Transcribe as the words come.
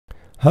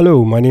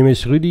Hello, my name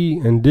is Rudy.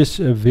 In this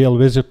VL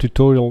Wizard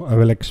tutorial I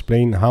will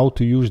explain how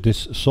to use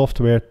this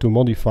software to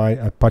modify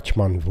a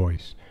Patchman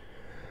voice.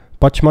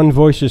 Patchman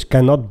voices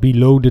cannot be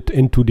loaded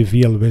into the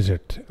VL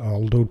Wizard.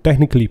 Although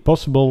technically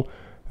possible,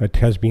 it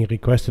has been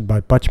requested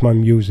by Patchman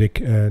Music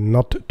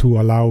not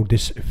to allow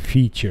this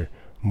feature.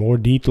 More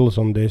details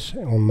on this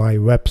on my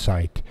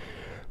website.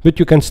 But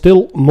you can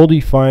still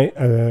modify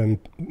a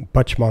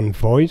Patchman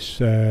voice,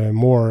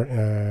 more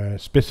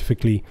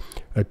specifically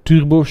a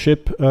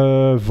Turbochip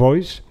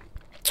voice.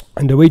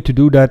 And the way to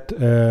do that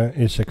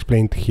is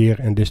explained here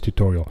in this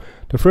tutorial.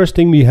 The first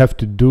thing we have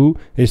to do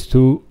is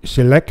to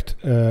select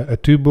a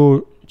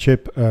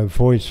Turbochip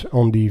voice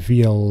on the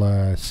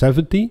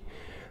VL70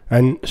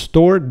 and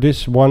store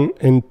this one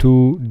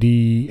into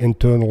the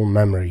internal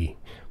memory.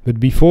 But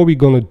before we're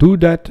gonna do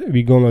that,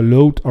 we're gonna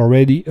load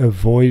already a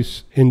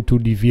voice into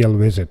the VL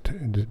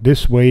Wizard.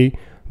 This way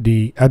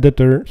the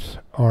editors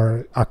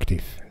are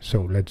active.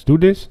 So let's do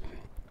this.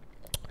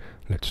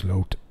 Let's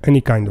load any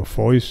kind of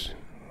voice.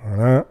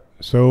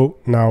 So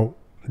now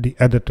the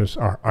editors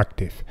are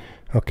active.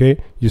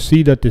 Okay, you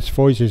see that this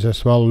voice is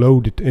as well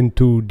loaded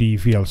into the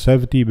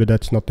VL70, but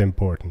that's not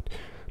important.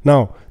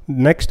 Now,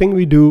 next thing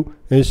we do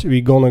is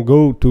we're gonna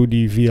go to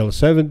the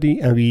VL70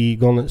 and we're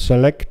gonna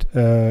select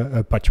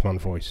a Patchman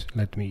voice.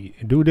 Let me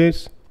do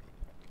this.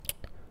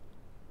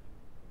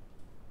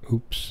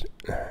 Oops.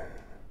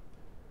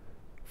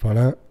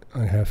 Voila,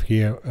 I have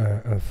here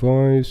a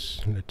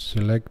voice. Let's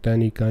select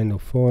any kind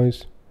of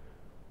voice.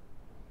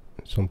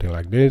 Something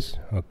like this.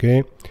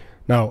 Okay.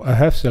 Now I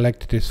have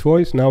selected this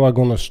voice. Now I'm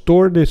gonna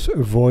store this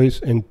voice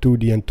into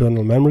the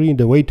internal memory.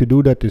 The way to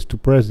do that is to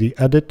press the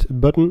edit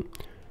button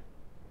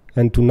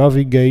and to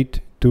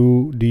navigate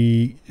to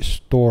the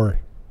store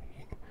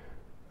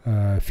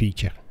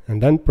feature,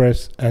 and then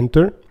press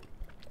enter,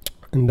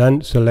 and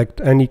then select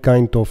any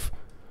kind of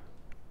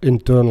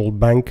internal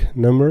bank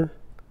number.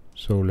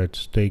 So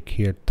let's take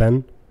here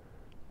 10,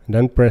 and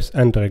then press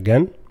enter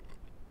again,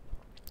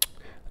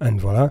 and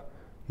voila,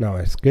 now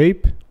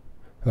escape.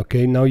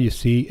 Okay, now you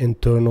see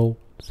internal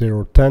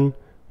 010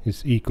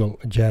 is equal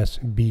jazz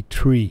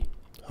B3.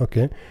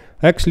 Okay,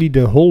 actually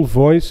the whole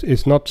voice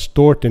is not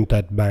stored in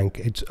that bank.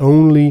 It's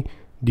only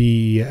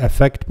the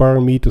effect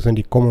parameters and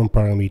the common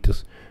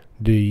parameters.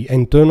 The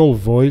internal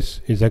voice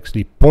is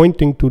actually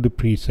pointing to the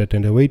preset,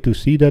 and the way to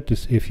see that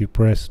is if you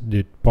press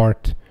the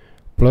part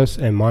plus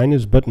and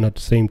minus button at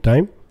the same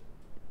time.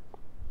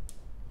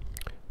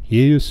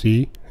 Here you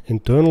see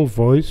internal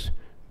voice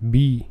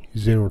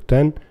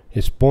B010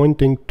 is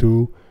pointing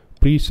to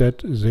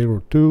preset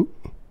 02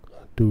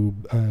 to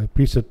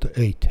preset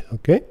 8.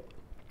 Okay,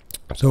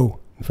 so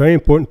very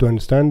important to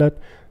understand that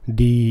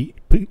the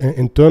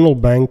internal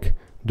bank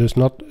does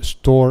not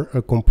store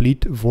a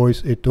complete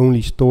voice. It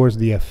only stores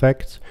the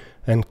effects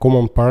and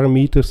common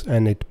parameters,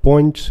 and it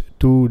points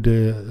to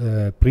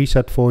the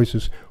preset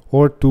voices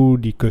or to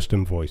the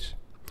custom voice.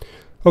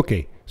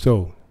 Okay,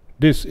 so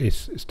this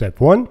is step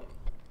 1.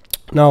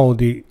 Now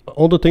the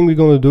other thing we're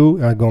gonna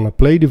do, I'm gonna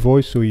play the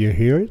voice so you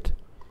hear it.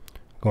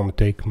 I'm gonna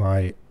take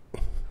my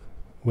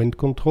wind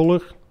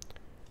controller.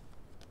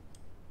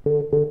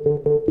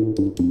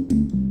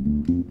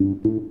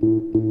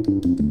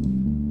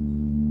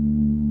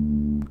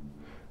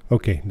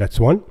 Okay, that's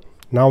one.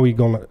 Now we're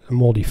gonna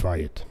modify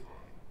it.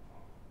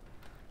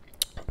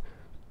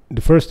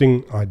 The first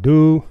thing I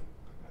do,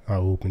 I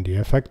open the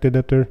effect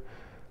editor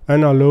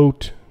and I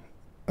load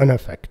an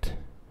effect,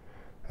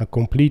 a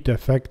complete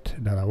effect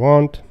that I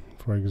want.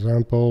 For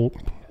example,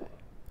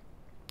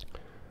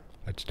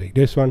 let's take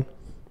this one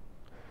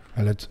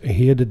and let's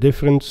hear the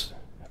difference.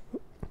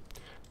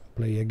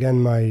 Play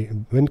again my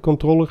wind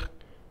controller.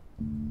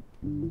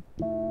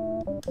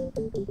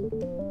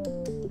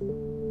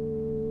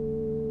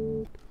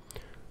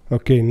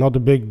 Okay, not a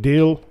big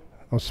deal.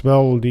 As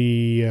well,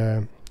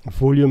 the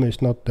volume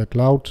is not that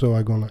loud, so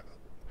I'm gonna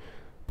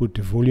put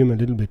the volume a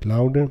little bit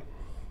louder.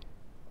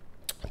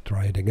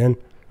 Try it again.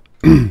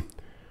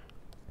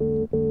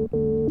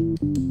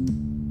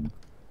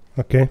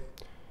 Okay.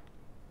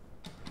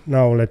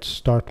 Now let's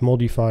start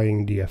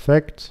modifying the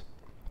effect.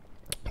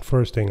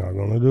 First thing I'm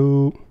gonna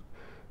do,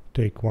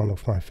 take one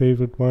of my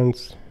favorite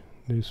ones,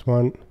 this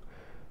one.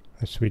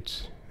 I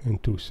switch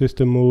into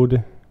system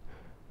mode.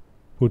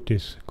 Put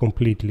this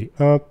completely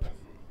up.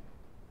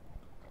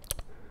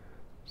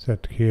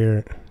 Set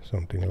here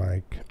something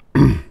like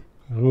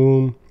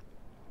room.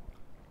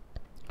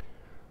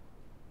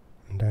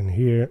 And then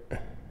here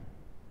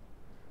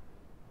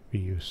we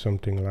use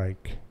something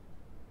like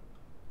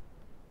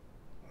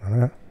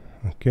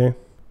okay.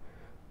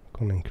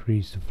 Gonna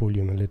increase the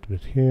volume a little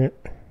bit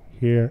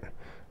here.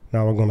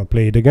 Now we're gonna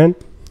play it again.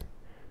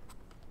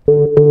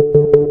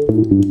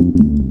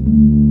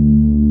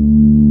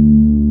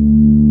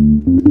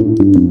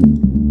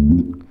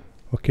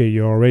 Okay,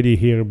 you already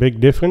hear a big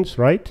difference,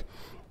 right?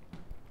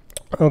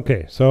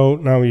 Okay, so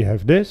now we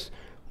have this.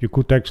 You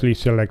could actually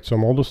select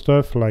some other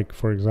stuff, like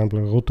for example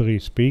a rotary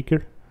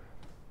speaker,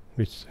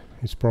 which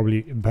is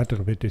probably better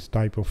with this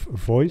type of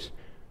voice.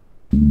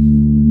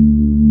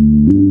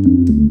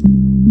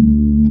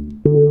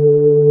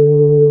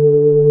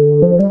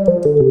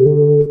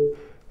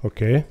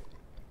 Okay.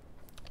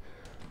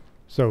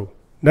 So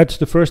that's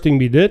the first thing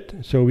we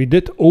did. So we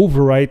did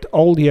overwrite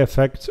all the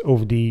effects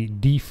of the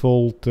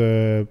default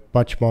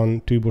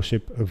Patchman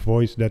Turbochip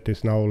voice that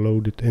is now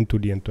loaded into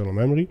the internal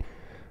memory.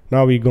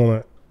 Now we're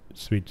gonna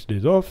switch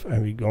this off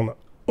and we're gonna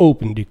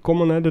open the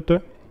common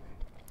editor.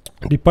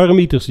 The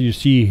parameters you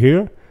see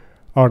here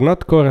are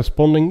not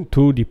corresponding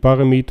to the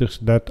parameters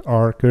that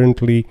are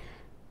currently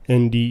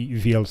in the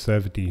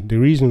VL70. The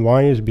reason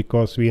why is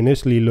because we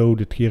initially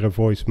loaded here a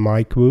voice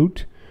my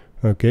quote,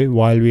 okay,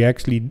 while we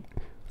actually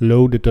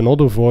loaded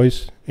another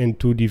voice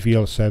into the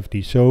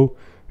VL70. So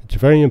it's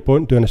very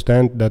important to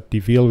understand that the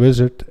VL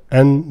Wizard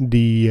and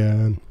the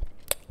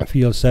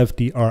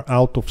VL70 are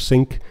out of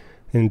sync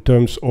in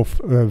terms of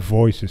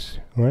voices.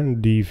 Well,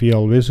 the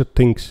VL Wizard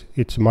thinks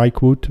it's my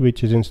quote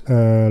which is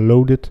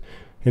loaded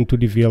into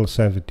the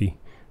VL70,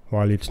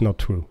 while it's not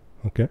true.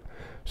 Okay,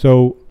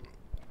 so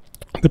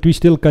but we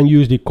still can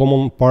use the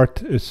common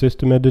part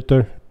system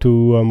editor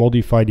to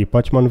modify the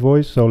Patchman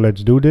voice. So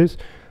let's do this.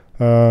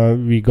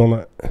 We're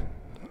gonna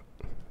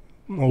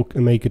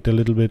make it a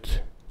little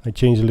bit, I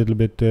change a little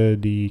bit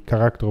the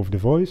character of the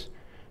voice.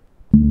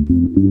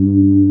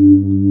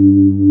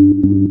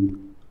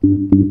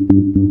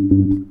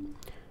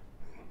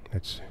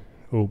 Let's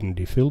open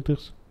the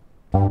filters.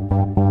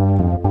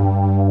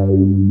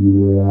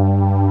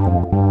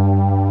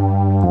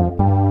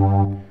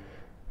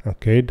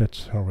 Okay,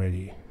 that's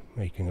already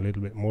making a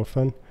little bit more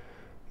fun.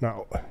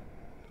 Now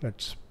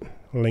let's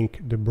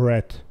link the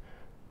breadth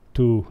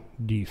to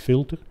the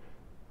filter.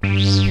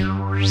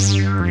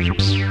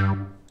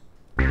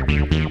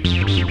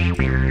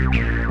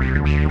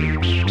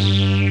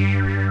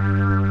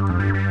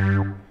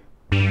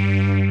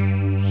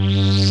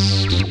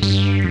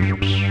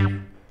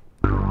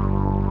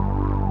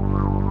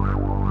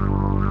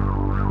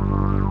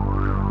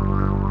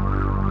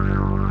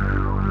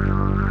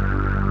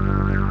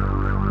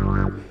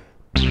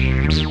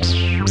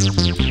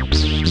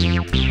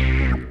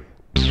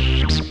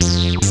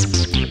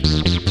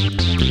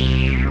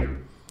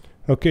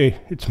 Okay,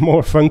 it's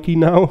more funky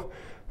now.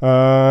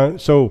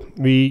 So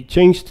we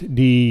changed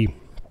the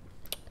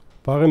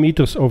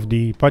parameters of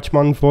the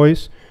Patchman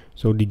voice,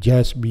 so the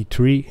Jazz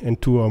B3,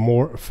 into a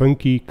more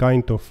funky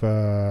kind of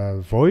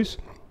voice.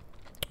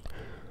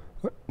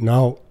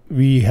 Now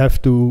we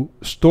have to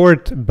store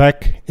it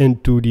back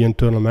into the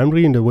internal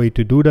memory, and the way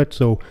to do that,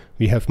 so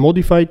we have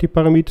modified the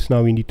parameters,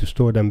 now we need to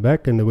store them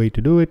back, and the way to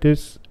do it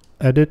is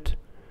edit,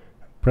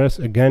 press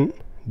again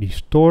the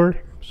store,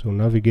 so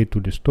navigate to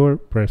the store,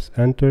 press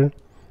enter,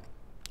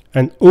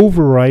 and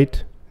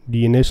overwrite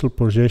the initial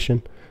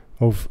position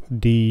of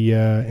the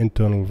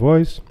internal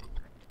voice.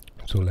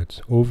 So let's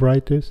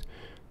overwrite this,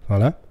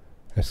 voila,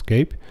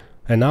 escape,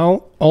 and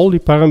now all the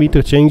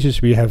parameter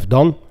changes we have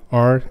done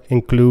are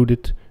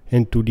included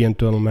into the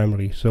internal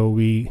memory. So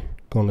we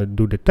gonna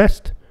do the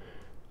test.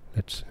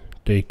 Let's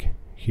take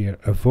here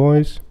a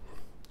voice.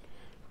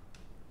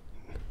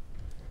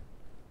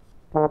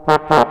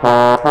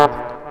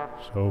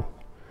 So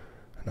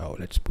now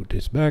let's put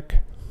this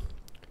back.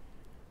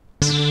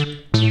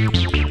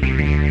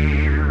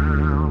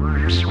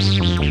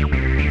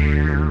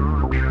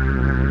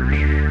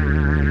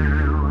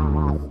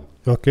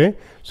 Okay,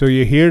 so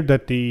you hear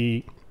that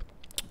the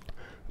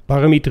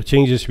parameter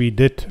changes we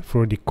did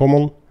for the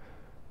common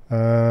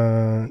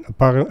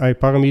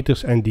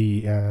parameters and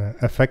the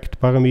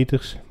effect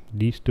parameters,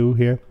 these two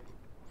here,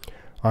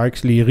 are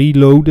actually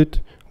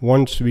reloaded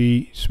once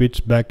we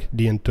switch back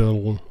the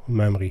internal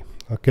memory.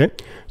 Okay,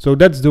 so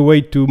that's the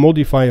way to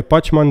modify a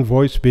Patchman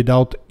voice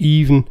without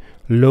even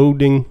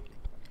loading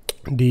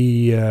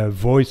the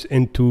voice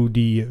into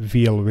the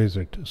VL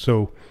Wizard.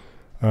 So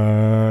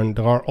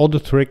there are other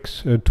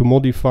tricks to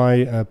modify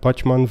a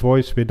Patchman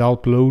voice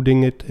without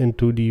loading it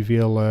into the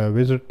VL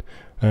Wizard,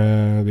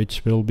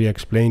 which will be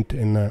explained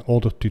in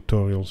other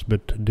tutorials,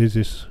 but this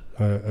is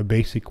a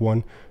basic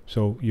one,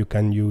 so you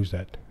can use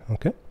that.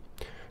 Okay,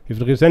 if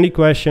there is any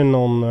question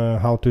on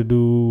how to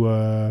do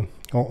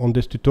on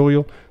this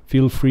tutorial,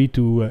 feel free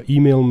to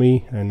email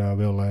me and I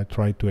will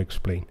try to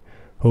explain.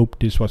 Hope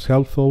this was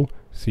helpful.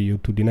 See you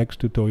to the next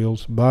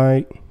tutorials.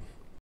 Bye.